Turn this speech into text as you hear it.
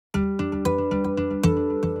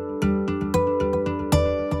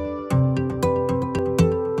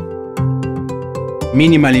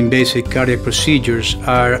Minimal invasive cardiac procedures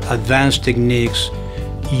are advanced techniques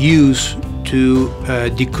used to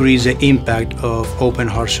decrease the impact of open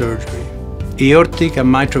heart surgery. Aortic and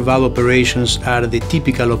mitral valve operations are the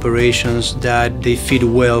typical operations that they fit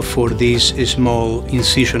well for this small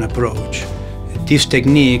incision approach. These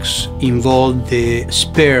techniques involve the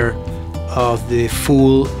spare of the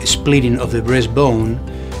full splitting of the breastbone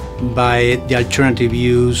by the alternative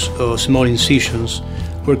use of small incisions,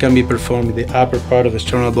 where can be performed in the upper part of the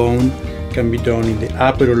sternal bone, can be done in the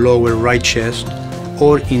upper or lower right chest,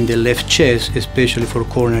 or in the left chest, especially for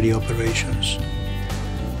coronary operations.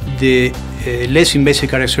 The less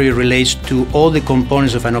invasive cardiac surgery relates to all the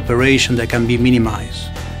components of an operation that can be minimized.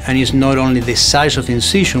 And it's not only the size of the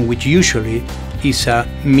incision, which usually is a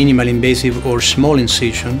minimal invasive or small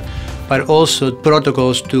incision, but also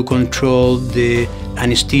protocols to control the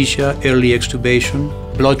anesthesia, early extubation,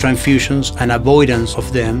 blood transfusions and avoidance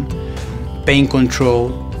of them, pain control,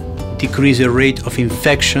 decrease the rate of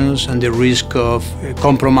infections, and the risk of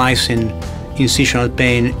compromising incisional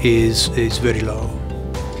pain is very low.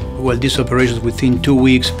 Well, these operations, within 2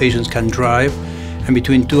 weeks, patients can drive, and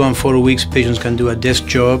between 2 and 4 weeks, patients can do a desk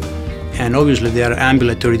job, and obviously they are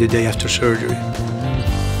ambulatory the day after surgery.